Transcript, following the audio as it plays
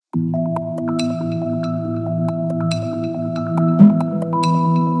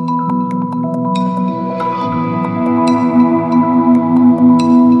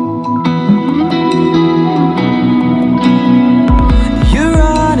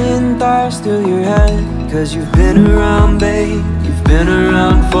'cause you've been around, babe, you've been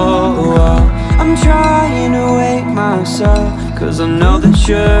around for a while. I'm trying to wake myself, 'cause I know that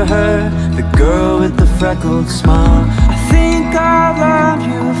you're her, the girl with the freckled smile. I think I've loved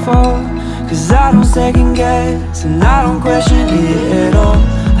you before, 'cause I don't second guess and I don't question it at all.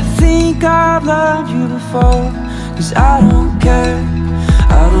 I think I've loved you before, 'cause I don't care,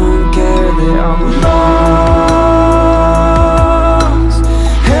 I don't care that I'm lost,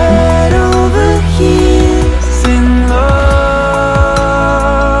 head over heels in love.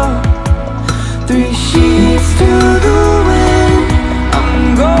 3 sheets to the wind, I'm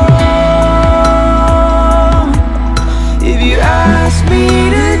gone. If you ask me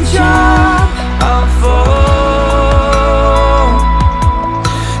to jump, I'll fall,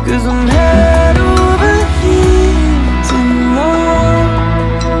 'cause I'm head over heels in love.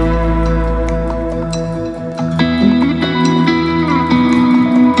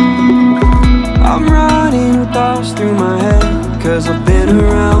 I'm running with thoughts through my head, 'cause I've been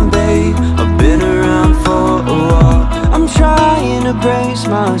around, babe, I've been around for a while. I'm trying to brace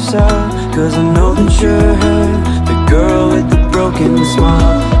myself, 'cause I know that you're her, the girl with the broken smile.